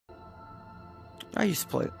I used to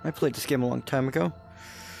play it. I played this game a long time ago.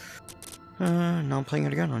 Now I'm playing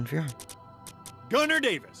it again on VR. Gunner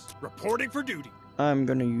Davis, reporting for duty. I'm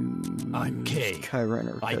gonna use... I'm Kay.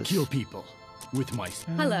 Kyrunner, I kill people with my...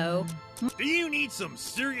 Hello. Do you need some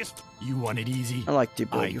serious... You want it easy? I like the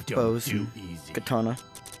ability I of don't bows do and easy. katana.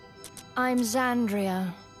 I'm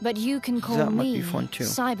Xandria, but you can call That might me be fun, too.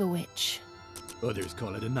 Cyber Witch. Others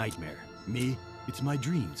call it a nightmare. Me, it's my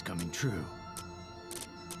dreams coming true.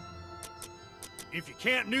 If you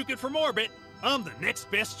can't nuke it from orbit, I'm the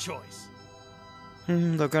next best choice.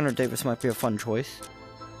 Though Gunner Davis might be a fun choice.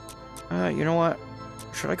 You know what?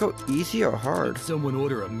 Should I go easy or hard? Did someone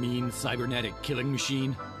order a mean cybernetic killing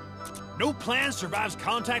machine? No plan survives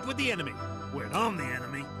contact with the enemy. When I'm the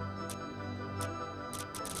enemy.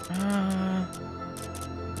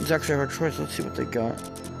 It's actually a hard choice. Let's see what they got.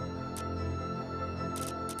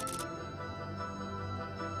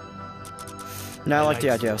 Now I like the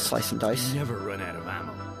idea of slice and dice. You never run out of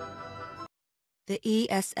ammo. The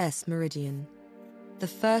ESS Meridian, the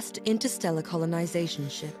first interstellar colonization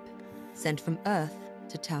ship sent from Earth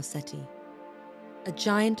to Tau Ceti. A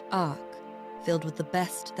giant ark filled with the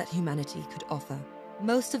best that humanity could offer.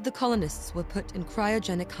 Most of the colonists were put in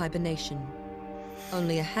cryogenic hibernation.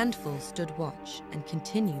 Only a handful stood watch and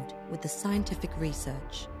continued with the scientific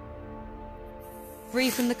research. Free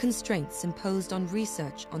from the constraints imposed on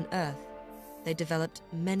research on Earth, they developed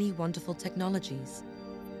many wonderful technologies.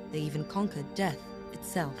 They even conquered death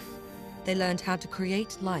itself. They learned how to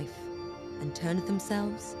create life and turned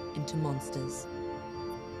themselves into monsters.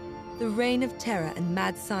 The reign of terror and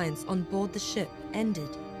mad science on board the ship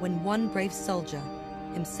ended when one brave soldier,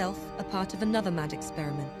 himself a part of another mad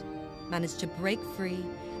experiment, managed to break free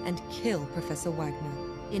and kill Professor Wagner.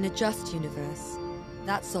 In a just universe,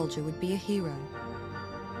 that soldier would be a hero.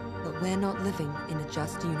 But we're not living in a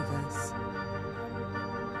just universe.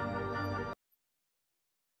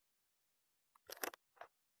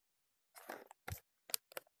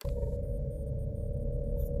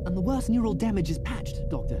 And the worst neural damage is patched,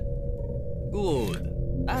 Doctor. Good.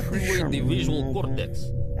 Activate the visual cortex.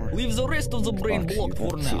 Leave the rest of the brain blocked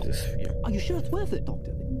for now. Are you sure it's worth it,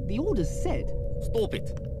 Doctor? The orders said... Stop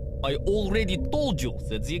it. I already told you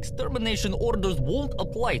that the extermination orders won't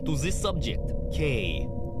apply to this subject. K.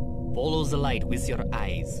 Follow the light with your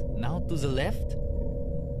eyes. Now to the left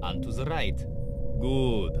and to the right.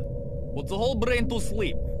 Good. Put the whole brain to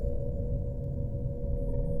sleep.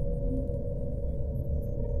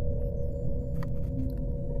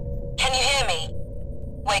 Can you hear me?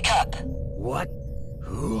 Wake up. What?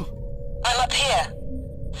 Who? I'm up here.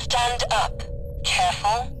 Stand up.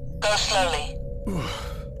 Careful. Go slowly.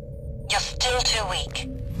 You're still too weak,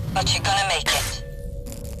 but you're gonna make it.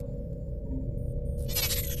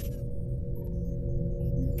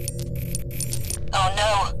 Oh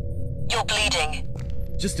no. You're bleeding.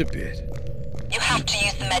 Just a bit. You have to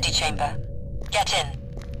use the medichamber. Get in.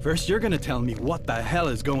 First, you're gonna tell me what the hell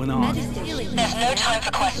is going on. There's no time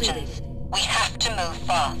for questions. We have to move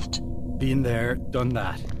fast. Been there, done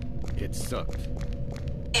that. It sucked.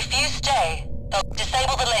 If you stay, they'll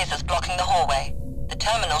disable the lasers blocking the hallway. The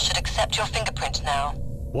terminal should accept your fingerprint now.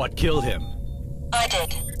 What killed him? I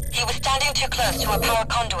did. He was standing too close to a power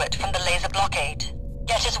conduit from the laser blockade.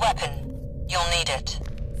 Get his weapon. You'll need it.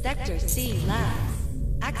 Sector C Labs.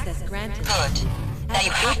 Access granted. Good. Now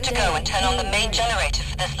you have to go and turn on the main generator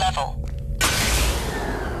for this level.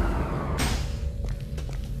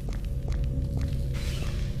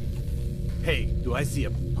 Hey, do I see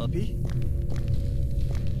a puppy?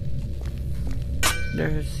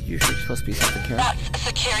 There's usually supposed to be something here. That's a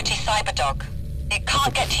security cyberdog. It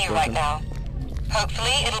can't get to you right now.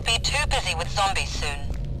 Hopefully, it'll be too busy with zombies soon.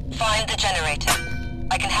 Find the generator.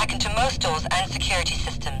 I can hack into most doors and security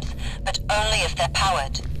systems, but only if they're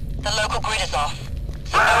powered. The local grid is off,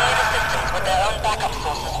 so only the systems with their own backup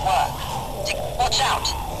sources work. Watch out!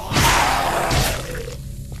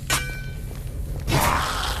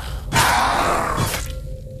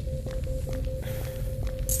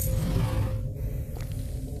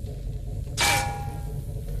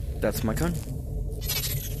 That's my gun.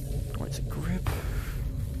 Where's the grip?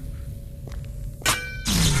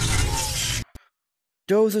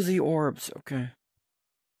 Those are the orbs, okay.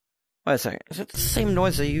 Wait a second, is it the same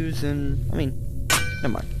noise they use in... I mean, never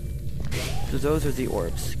mind. So those are the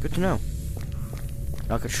orbs. Good to know.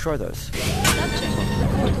 Now I could destroy those. Subject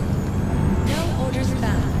recorded. No orders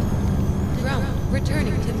found. Drone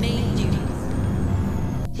returning to main duties.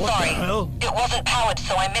 Sorry, it wasn't powered,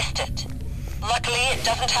 so I missed it. Luckily, it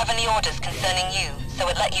doesn't have any orders concerning you, so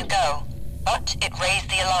it let you go. But it raised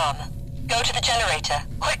the alarm. Go to the generator,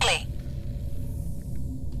 quickly!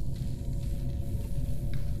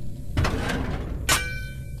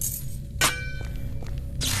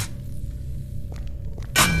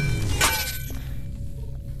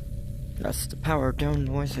 power down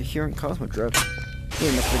noise I hear in Cosmodrive. Need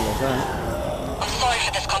to make a video of that. I'm sorry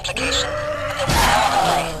for this complication, but there was no other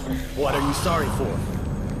way. What are you sorry for?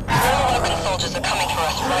 More Woken soldiers are coming for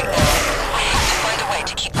us right now. I have to find a way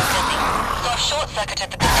to keep them busy. So I've short-circuited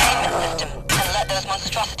the containment system and let those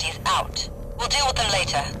monstrosities out. We'll deal with them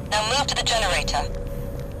later. Now move to the generator.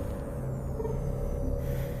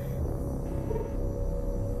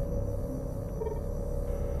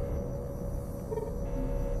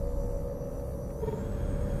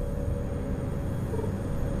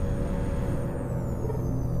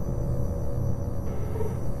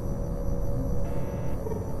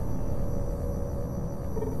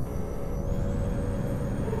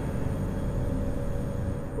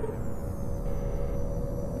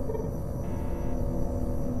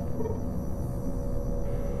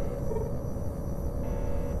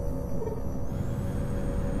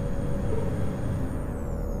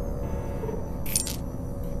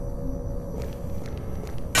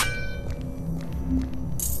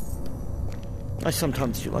 I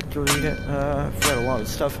sometimes do like to read it. I've read a lot of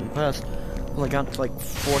stuff in the past. Well, I got to like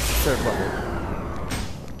 4th or 3rd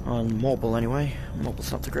level. On mobile, anyway.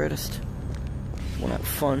 Mobile's not the greatest. Won't have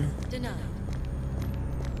fun. Denied.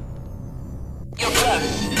 You're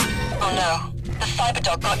close. Oh no. The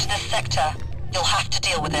Cyberdog got to this sector. You'll have to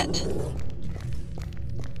deal with it.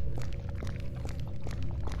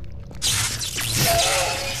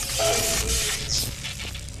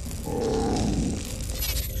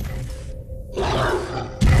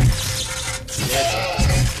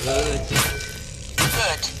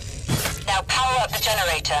 Good. Now power up the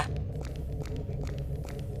generator.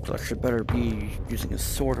 So I should better be using a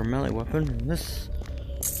sword or melee weapon in this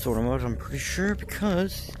sort of mode, I'm pretty sure,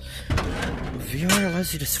 because VR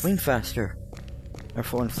allows you to swing faster,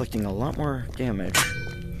 therefore inflicting a lot more damage.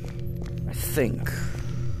 I think.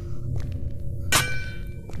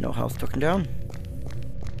 No health taken down.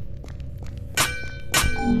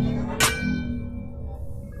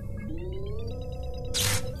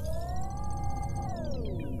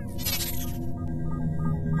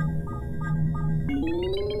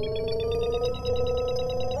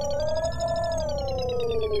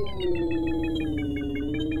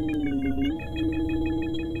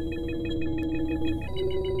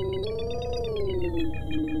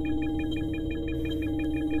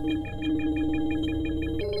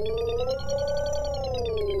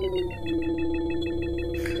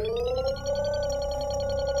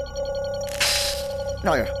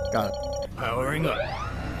 Oh yeah, got it. Powering up. Good.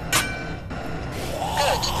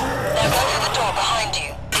 Now go through the door behind you.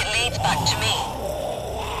 It leads back to me.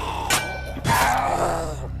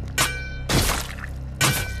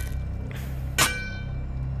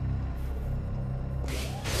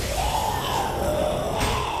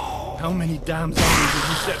 How many damn zombies did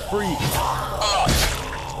you set free? A lot.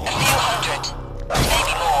 A few hundred.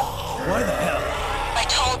 Maybe more. Why the hell? I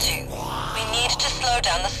told you. We need to slow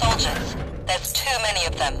down the soldiers. There's too many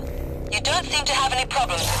of them. You don't seem to have any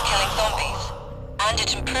problems with killing zombies. And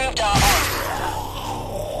it improved our odds.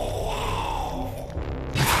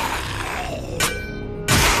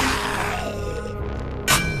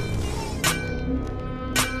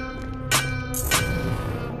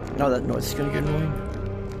 Now that noise is gonna get annoying.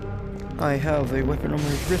 I have a weapon on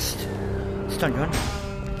my wrist. Stun gun.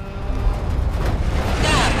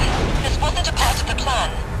 Damn! This wasn't a part of the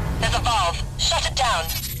plan. There's a valve. Shut it down.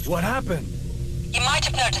 What happened? You might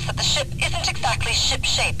have noticed that the ship isn't exactly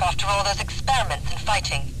ship-shape after all those experiments and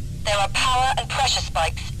fighting. There are power and pressure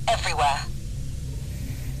spikes everywhere.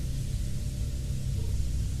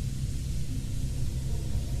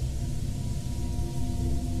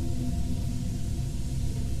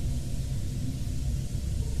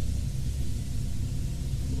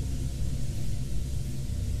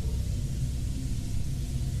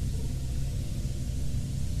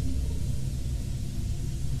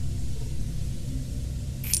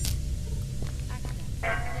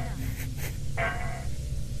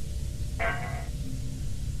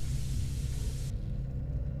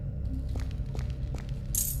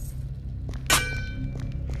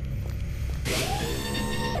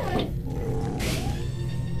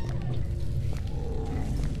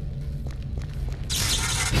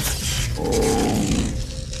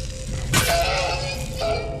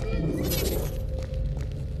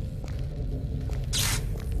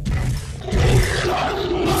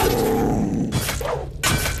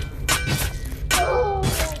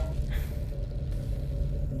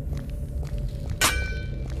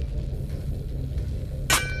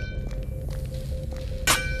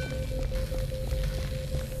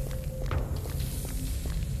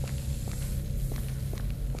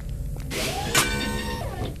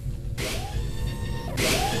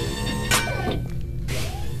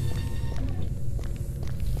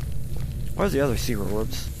 Where's the other secret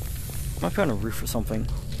orbs? Might be on a roof or something.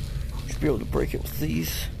 Should be able to break it with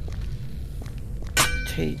these.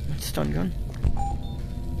 Tate, stun gun.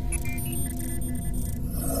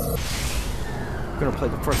 I'm gonna play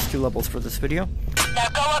the first 2 levels for this video. Now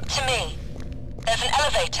go up to me. There's an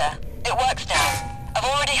elevator. It works now. I've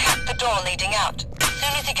already hacked the door leading out. As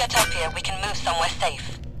soon as you get up here, we can move somewhere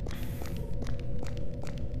safe.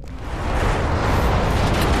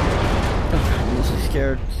 I'm usually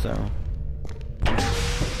scared, so...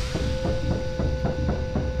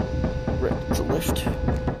 Right, it's a lift.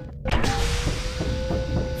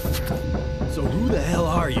 So who the hell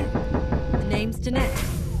are you? The name's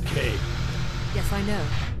Danette. Kay, Yes, I know.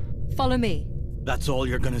 Follow me. that's all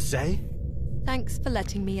you're gonna say? Thanks for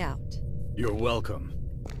letting me out. You're welcome.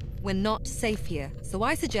 We're not safe here, so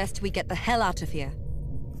I suggest we get the hell out of here.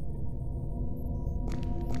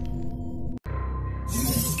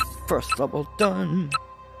 First level done.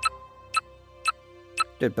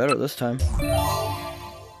 Did better this time.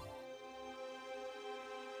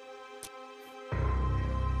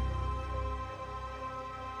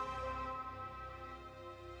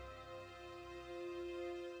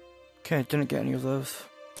 Okay, didn't get any of those.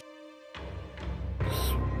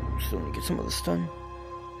 Still need to get some of this done.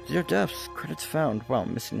 0 deaths. Credits found. Wow,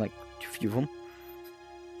 I'm missing like a few of them.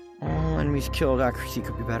 All enemies killed. Accuracy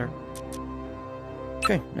could be better.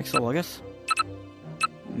 Okay, next level, I guess.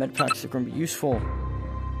 Med packs are going to be useful.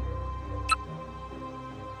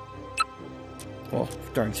 Well,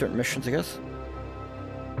 during certain missions, I guess.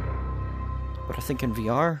 But I think in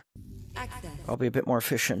VR, Access. I'll be a bit more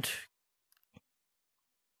efficient.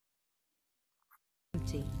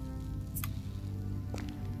 Empty.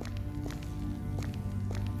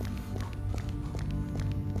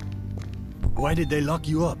 Why did they lock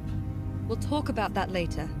you up? We'll talk about that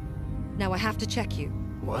later. Now I have to check you.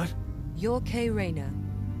 What? You're Kay Rayner,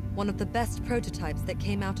 one of the best prototypes that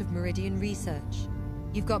came out of Meridian research.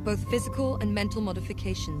 You've got both physical and mental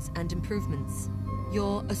modifications and improvements.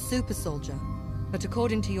 You're a super soldier, but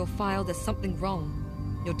according to your file, there's something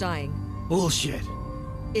wrong. You're dying. Bullshit.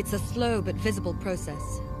 It's a slow but visible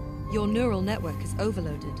process. Your neural network is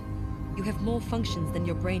overloaded. You have more functions than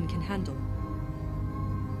your brain can handle.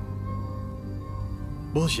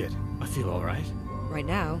 Bullshit. I feel alright. Right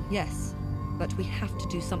now, yes. But we have to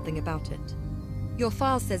do something about it. Your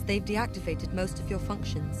file says they've deactivated most of your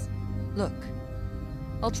functions. Look.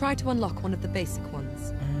 I'll try to unlock one of the basic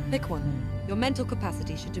ones. Pick one. Your mental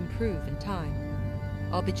capacity should improve in time.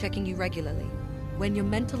 I'll be checking you regularly. When your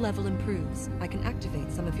mental level improves, I can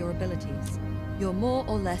activate some of your abilities. You're more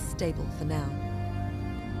or less stable for now.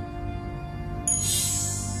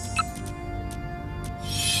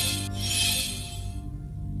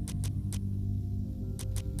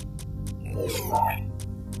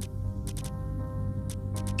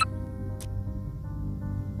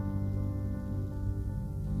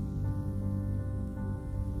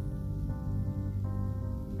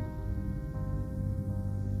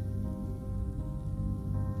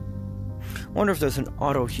 Wonder if there's an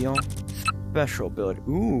auto heal special ability.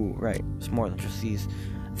 Ooh, right. It's more than just these.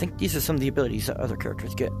 I think these are some of the abilities that other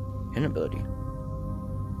characters get. Inability.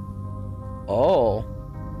 Oh.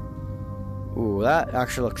 Ooh, that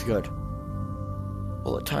actually looks good.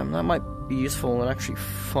 Bullet time. That might be useful and actually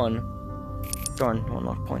fun. Darn, no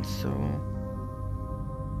unlock points, so.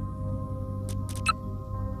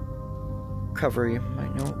 Recovery.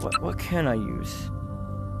 Might know. What can I use?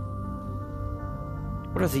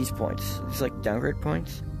 What are these points? These like downgrade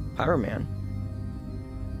points? Pyroman.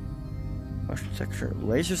 Motion section.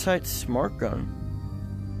 Laser sight, smart gun.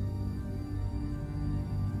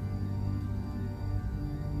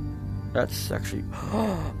 That's actually.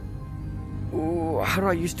 Ooh, how do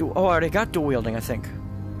I use dual? Oh, I already got dual wielding, I think.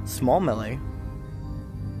 Small melee.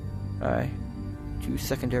 Alright. 2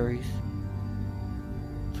 secondaries.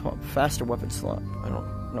 Faster weapon slot. I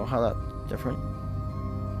don't know how that's different.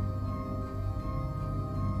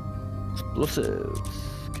 Explosives.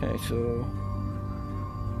 Okay, so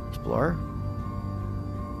Explorer.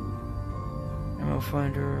 Ammo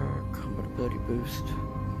finder, combat ability boost.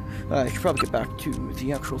 I should probably get back to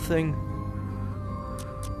the actual thing.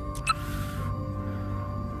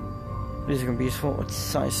 These are gonna be useful. What's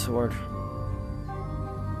size sword?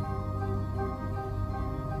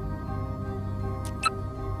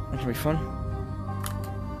 That's gonna be fun.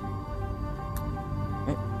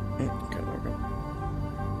 Okay, there we go.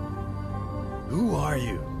 Who are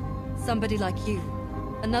you? Somebody like you.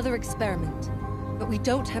 Another experiment. But we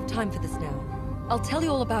don't have time for this now. I'll tell you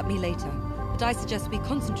all about me later, but I suggest we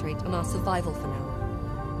concentrate on our survival for now.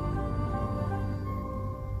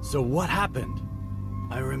 So what happened?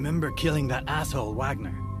 I remember killing that asshole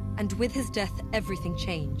Wagner. And with his death, everything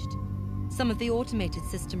changed. Some of the automated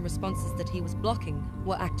system responses that he was blocking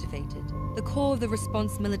were activated. The core of the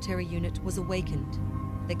response military unit was awakened.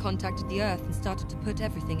 They contacted the Earth and started to put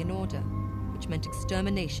everything in order, which meant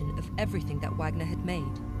extermination of everything that Wagner had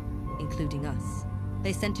made, including us.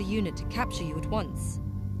 They sent a unit to capture you at once.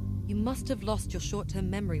 You must have lost your short-term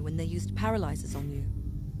memory when they used paralyzers on you.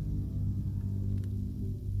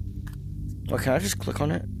 Well, can I just click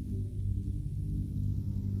on it?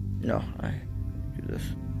 No, I do this.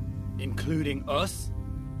 Including us?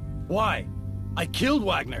 Why? I killed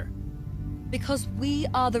Wagner! Because we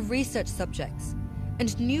are the research subjects,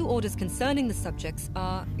 and new orders concerning the subjects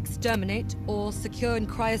are exterminate or secure in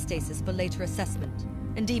cryostasis for later assessment.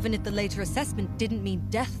 And even if the later assessment didn't mean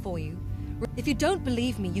death for you, if you don't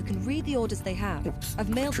believe me, you can read the orders they have. Oops, I've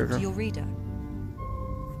mailed them trigger. to your reader.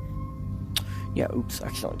 Yeah, oops,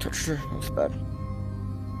 accidentally touched her. That's bad.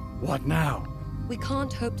 What now? We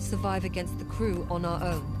can't hope to survive against the crew on our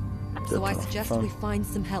own. So I suggest we find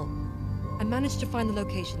some help. I managed to find the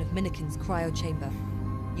location of Minikin's cryo chamber.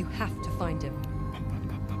 You have to find him.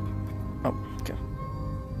 Oh, okay.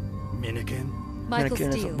 Minikin? Michael Minikin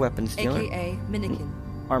is a Steele, weapons dealer? aka Minikin.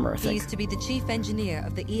 Armor, I He think. used to be the chief engineer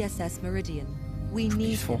of the ESS Meridian. We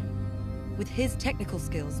need Useful. him. With his technical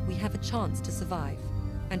skills, we have a chance to survive.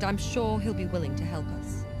 And I'm sure he'll be willing to help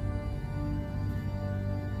us.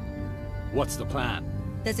 What's the plan?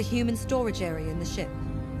 There's a human storage area in the ship.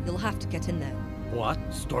 You'll have to get in there. What?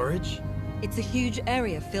 Storage? It's a huge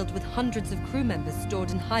area filled with hundreds of crew members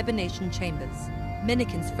stored in hibernation chambers.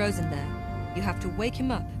 Minikin's frozen there. You have to wake him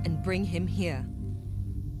up and bring him here.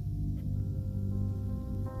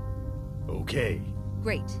 Okay.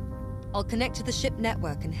 Great. I'll connect to the ship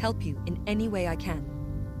network and help you in any way I can.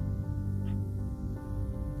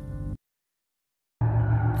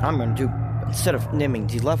 I'm gonna do, instead of naming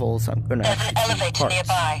the levels, I'm gonna There's an actually do elevator parts.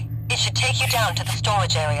 nearby. It should take you down to the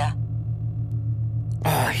storage area.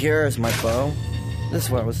 Ah, here is my bow. This is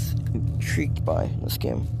what I was intrigued by in this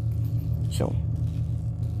game. So.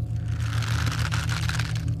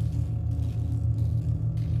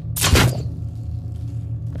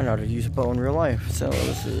 I know how to use a bow in real life, so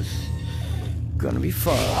this is gonna be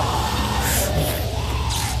fun.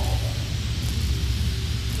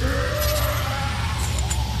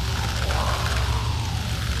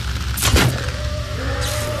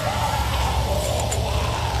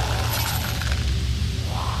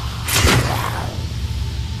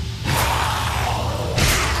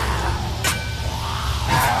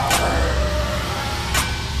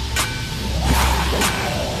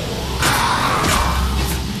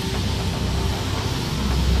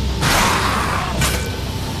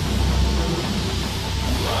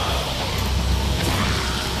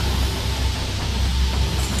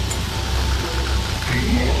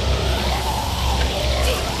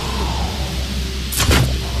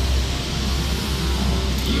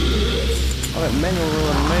 Alright, manual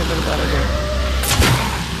rule may have been a bad idea.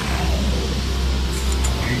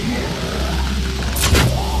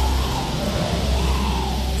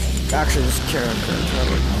 Actually, this character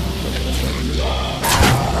entirely.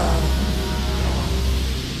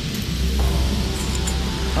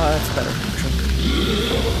 Oh, that's better.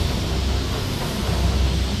 Actually.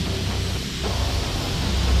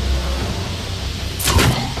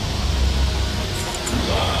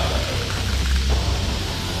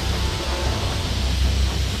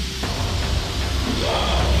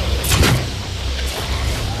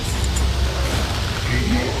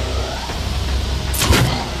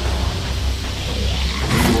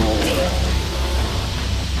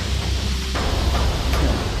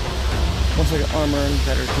 Once I get armor and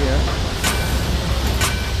better gear.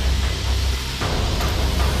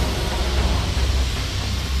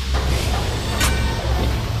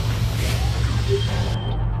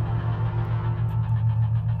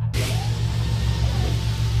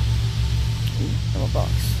 I'm a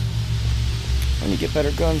box. When you get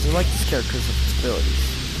better guns, I like this character because of his abilities.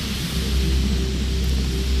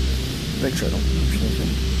 Make sure I don't push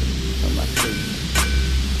anything. I'm actually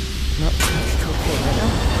not attached to a cord right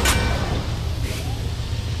now.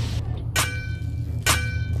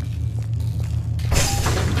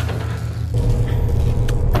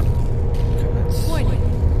 Warning.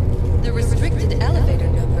 The restricted elevator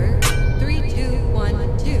number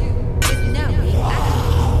 3212 is now being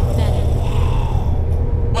activated.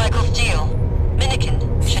 Michael Steele. Minikin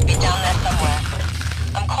should be down there somewhere.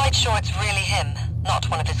 I'm quite sure it's really him, not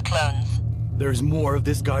one of his clones. There's more of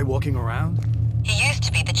this guy walking around? He used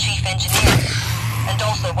to be the chief engineer, and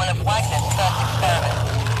also one of Wagner's first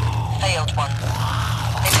experiments. Failed ones.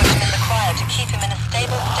 They put him in the cryo to keep him in a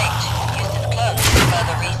stable state and used his clones for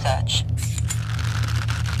further research.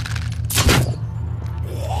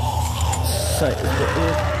 sight is the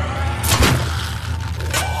orb.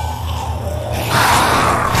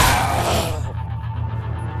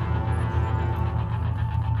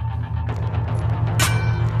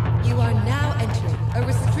 You are now entering a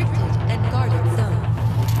restricted and guarded zone.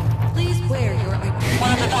 Please wear your identity.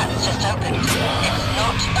 One of the vents just opened. It's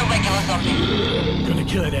not a regular zombie. Gonna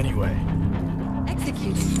kill it anyway.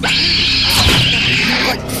 Execute.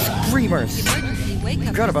 Screamers! Emergency wake-up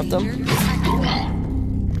Forgot about them. procedure.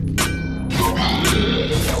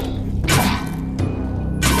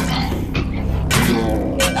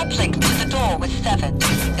 The uplink to the door was severed.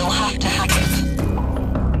 You'll have to hack it.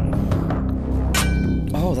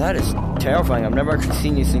 Oh, that is terrifying. I've never actually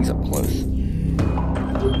seen these things up close.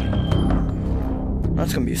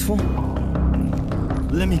 That's gonna be useful.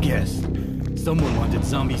 Let me guess. Someone wanted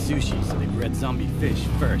zombie sushi, so they bred zombie fish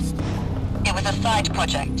first. It was a side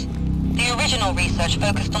project. The original research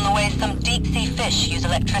focused on the way some deep-sea fish use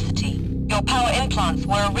electricity. Your power implants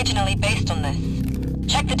were originally based on this.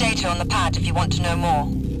 Check the data on the pad if you want to know more.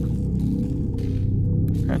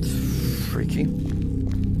 That's freaky.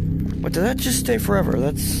 But did that just stay forever?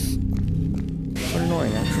 That's quite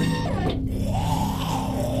annoying, actually.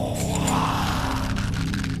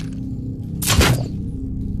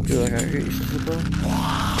 Feel like I hear you, Super.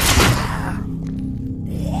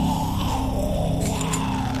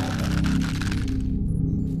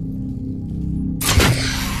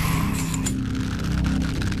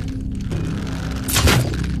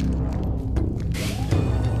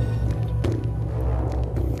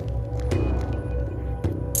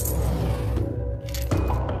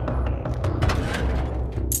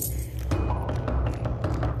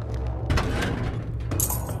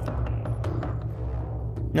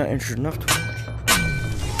 Not interested enough to watch.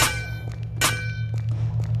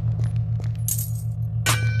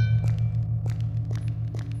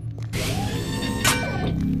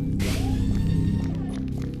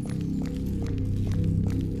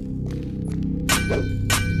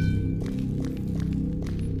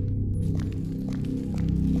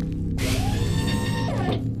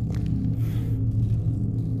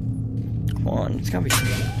 Come on, it's gotta be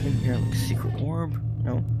something in here, like a secret orb.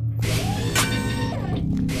 No.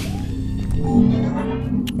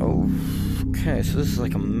 Oh, okay, so this is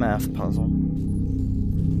like a math puzzle.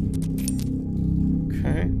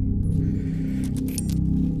 Okay.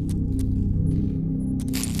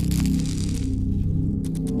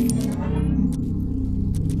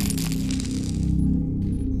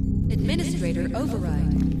 Administrator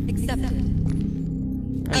override accepted.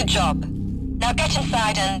 Good job. Now get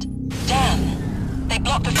inside and... Damn! They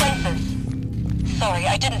blocked the sensors. Sorry,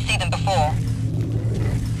 I didn't see them before.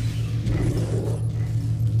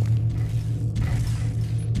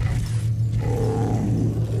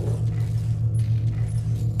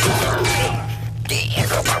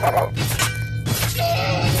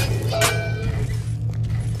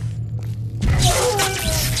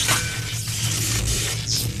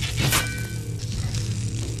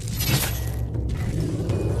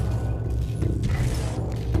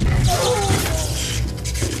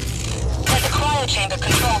 There's a cryo-chamber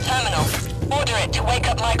control terminal. Order it to wake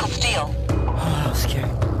up Michael Steele. Oh, that was scary.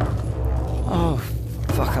 Oh,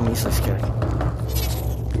 fuck, I'm easily scared.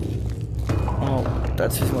 Oh,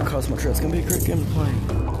 that's using my Cosmo Tree. It's gonna be a great game to play.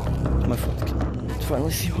 My friends can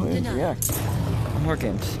finally see how I react. More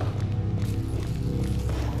games.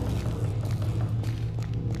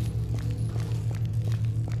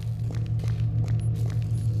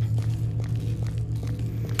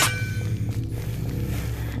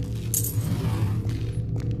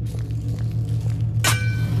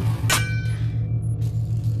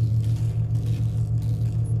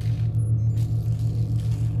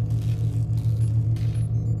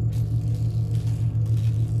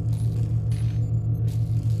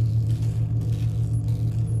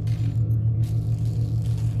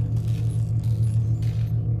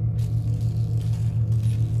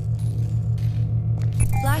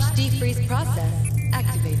 Flash defreeze process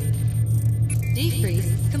activated.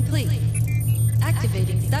 Defreeze complete.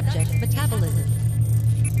 Activating subject metabolism.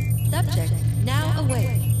 Subject now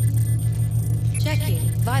awake. Checking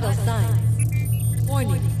vital signs.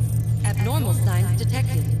 Warning. Abnormal signs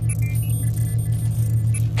detected.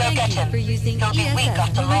 Go Thank get you him. for using He'll be weak ESS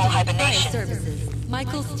after long Meridian hibernation. Services.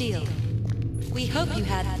 Michael Steele. We hope you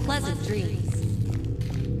had pleasant dreams.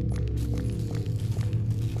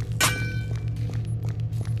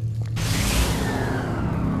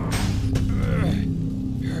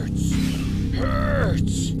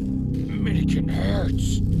 Hurts. Minikin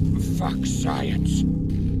hurts. Fuck science.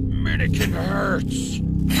 Minikin hurts.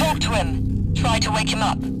 Talk to him. Try to wake him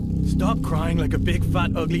up. Stop crying like a big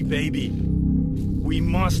fat ugly baby. We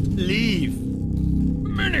must leave.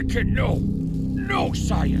 Minikin, no! No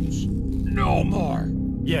science! No more!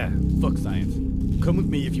 Yeah, fuck science. Come with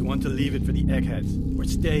me if you want to leave it for the eggheads, or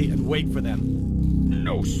stay and wait for them.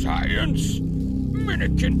 No science!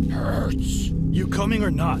 Minikin hurts! You coming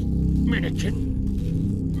or not? Minikin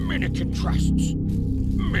trusts.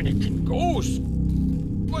 Minikin goes.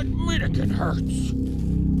 But Minikin hurts.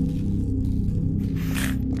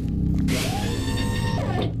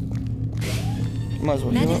 Might as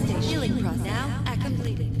well heal up. Medicine healing process now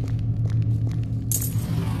completed.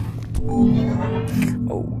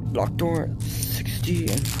 Oh, locked door,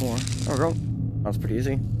 60 and 4. There we go. That's pretty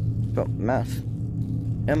easy. But math.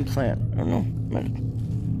 Implant. I don't know.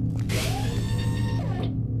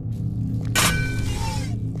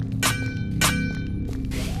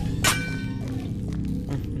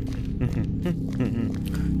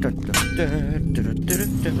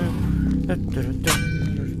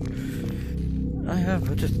 I have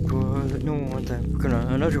a Discord that no one's ever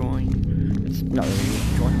gonna join. It's not really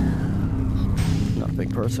a join. Not a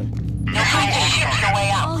big person. You're free to shoot your way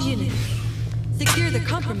out. All units, secure the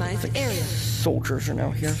compromised area. Soldiers are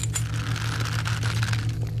now here.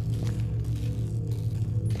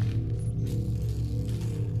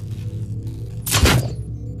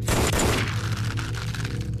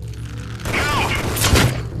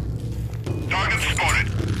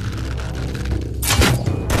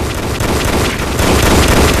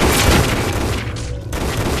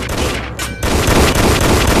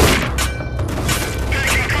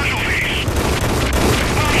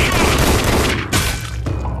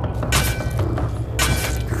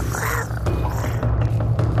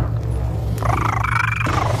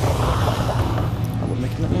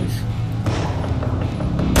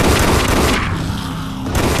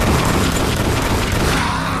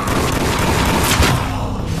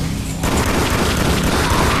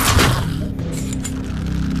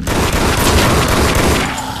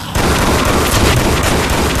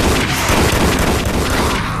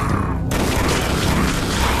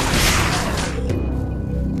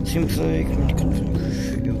 Seems like I can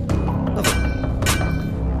shoot you. Lovely.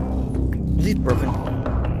 Are these broken?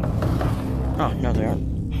 Oh, no they aren't.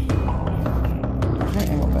 Where's my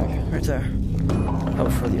ammo bag? Right there. Oh,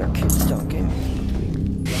 for the arcade style game.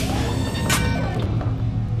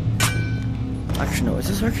 Actually, no, is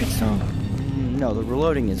this arcade style? No, the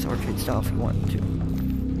reloading is arcade style if you want to.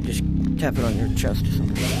 Just tap it on your chest or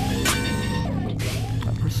something.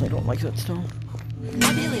 I personally don't like that style.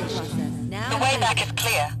 Healing process now. The way back is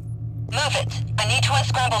clear. Move it. I need to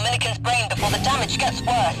unscramble Minikin's brain before the damage gets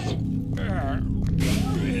worse.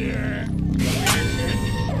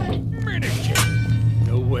 Minikin!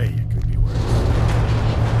 No way it could be worse.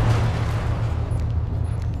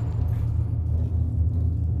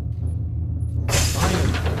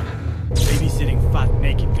 Babysitting fat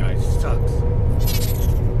naked guys sucks.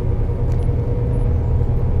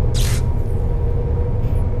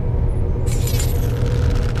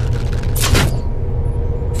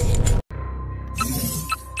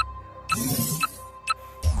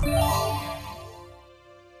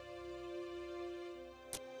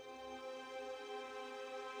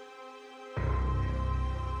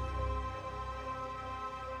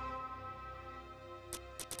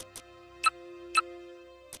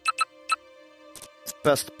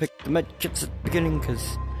 Best to pick the med kits at the beginning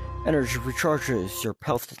because energy recharges, your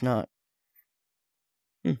health does not.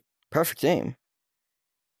 Perfect aim.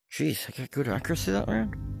 Jeez, I got good accuracy that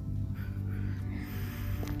round.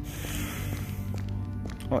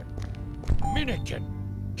 What? Minikin!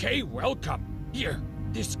 Kay, welcome. Here,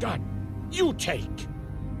 this gun. You take.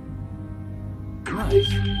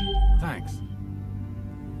 Nice. Thanks.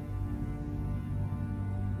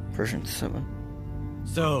 Version 7.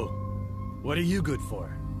 So, what are you good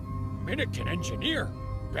for? Minikin engineer.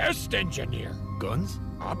 Best engineer. Guns?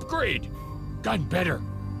 Upgrade. Gun better.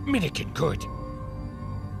 Minikin good.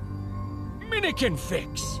 Minikin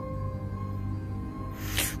fix.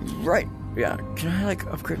 Right. Yeah. Can I like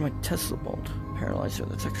upgrade my Tesla bolt paralyzer?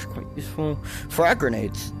 That's actually quite useful. Frag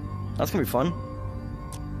grenades. That's gonna be fun.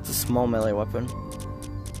 It's a small melee weapon.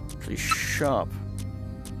 Pretty sharp.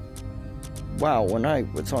 Wow. When I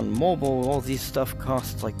was on mobile, all these stuff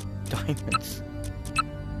costs like diamonds.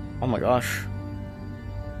 Oh my gosh.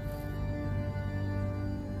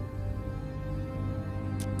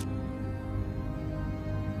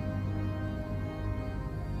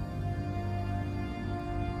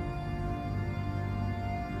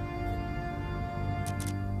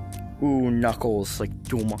 Ooh, knuckles, like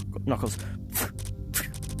dual knuckles.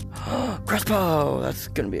 Crossbow! That's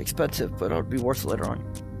gonna be expensive, but it'll be worth it later on.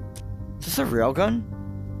 Is this a real gun?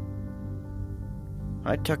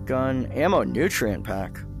 High-tech gun, ammo nutrient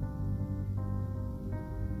pack.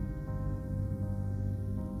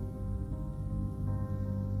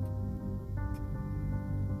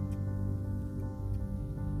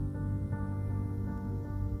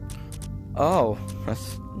 Oh,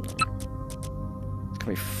 that's gonna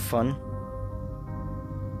be fun.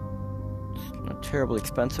 It's not terribly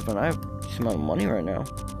expensive, and I have a decent amount of money right now.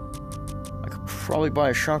 I could probably buy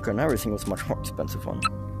a shotgun. Everything was much more expensive on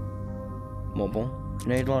mobile.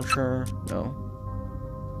 Grenade launcher, no.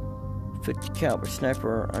 50 caliber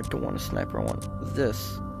sniper. I don't want a sniper. I want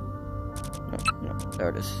this. No, there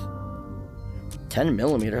it is. 10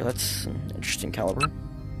 millimeter. That's an interesting caliber.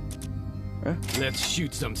 Huh? Let's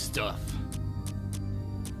shoot some stuff.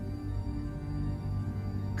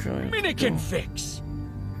 Okay, Minikin fix.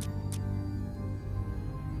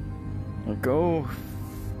 I'll go.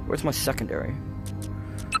 Where's my secondary?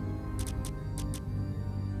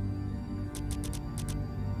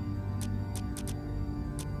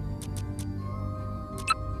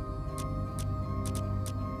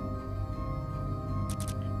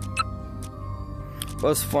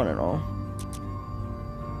 Well, it's fun and all.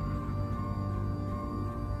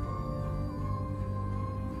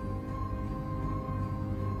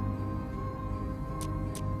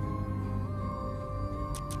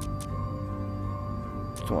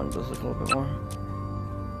 This one does look a little bit more.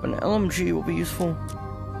 But an LMG will be useful.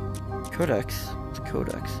 Codex. It's a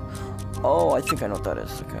codex. Oh, I think I know what that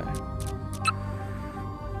is. Okay.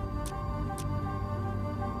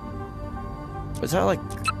 Is that like...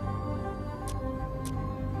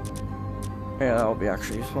 Yeah, that will be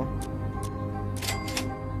actually useful.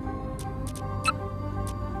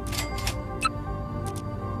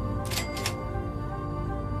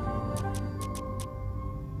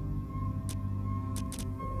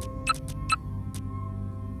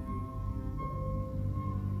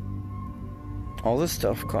 All this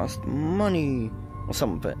stuff costs money. Well,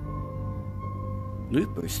 some of it.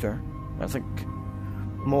 Loot booster. I think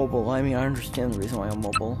mobile. I mean, I understand the reason why I'm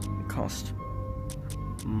mobile. It costs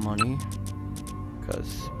money.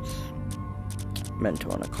 Because it's meant to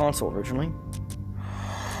on a console originally.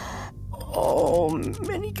 Oh,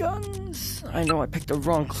 miniguns! I know I picked the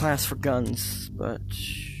wrong class for guns, but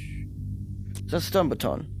it's a stun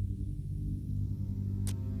baton.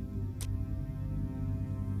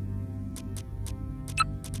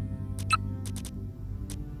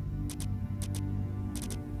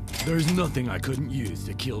 There's nothing I couldn't use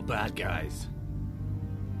to kill bad guys.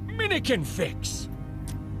 Minikin fix.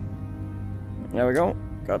 There we go.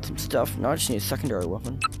 Got some stuff. Now I just need a secondary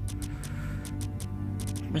weapon.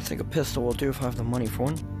 I think a pistol will do if I have the money for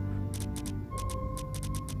one.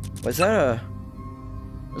 Was that a...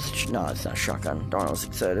 No, it's not a shotgun. Darn, I was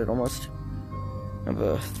excited almost. I have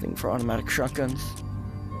a thing for automatic shotguns.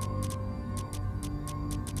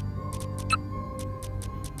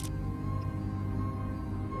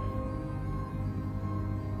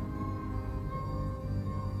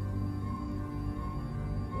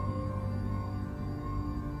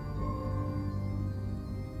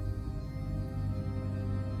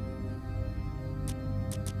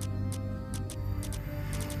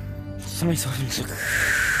 Some of these weapons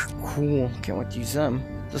look cool. Can't wait to use them.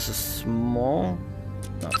 This is small.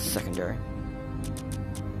 No, it's secondary.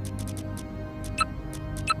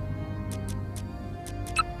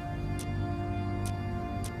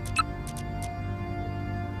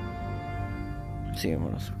 Let's see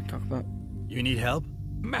what else we can talk about. You need help?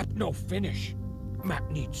 Map no finish. Map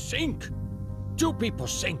needs sync. 2 people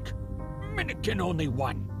sync. Minikin only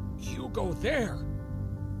 1. You go there.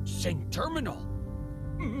 Sync terminal.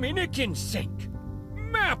 Minikin sync.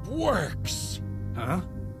 Map works. Huh?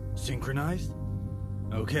 Synchronized?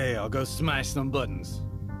 Okay, I'll go smash some buttons.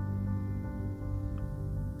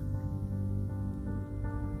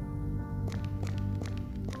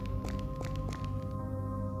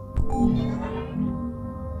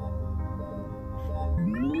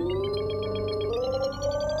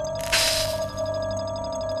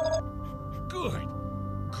 Good.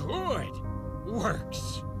 Good.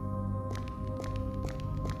 Works.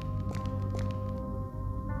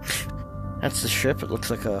 That's the ship. It looks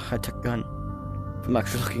like a high-tech gun. If I'm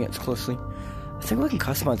actually looking at it closely. I think we can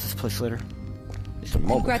customize this place later. At least on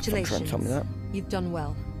mobile, Congratulations. trying to tell me that. You've done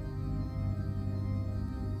well.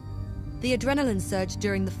 The adrenaline surge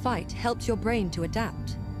during the fight helped your brain to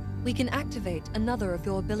adapt. We can activate another of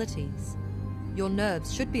your abilities. Your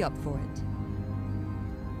nerves should be up for it.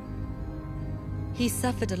 He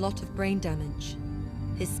suffered a lot of brain damage.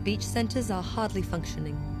 His speech centers are hardly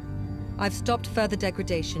functioning. I've stopped further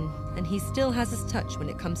degradation, and he still has his touch when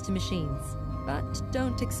it comes to machines. But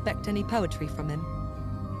don't expect any poetry from him.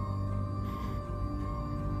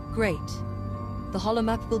 Great. The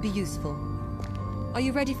holomap will be useful. Are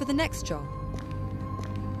you ready for the next job?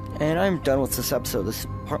 And I'm done with this episode. This is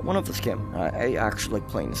part 1 of this game. I actually like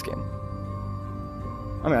playing this game.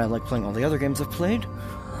 I mean, I like playing all the other games I've played.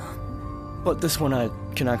 But this one I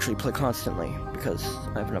can actually play constantly, because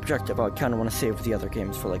I have an objective. I kind of want to save the other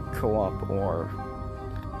games for, like, co-op, or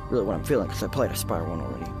really what I'm feeling, because I played Aspire 1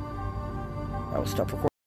 already. I will stop recording.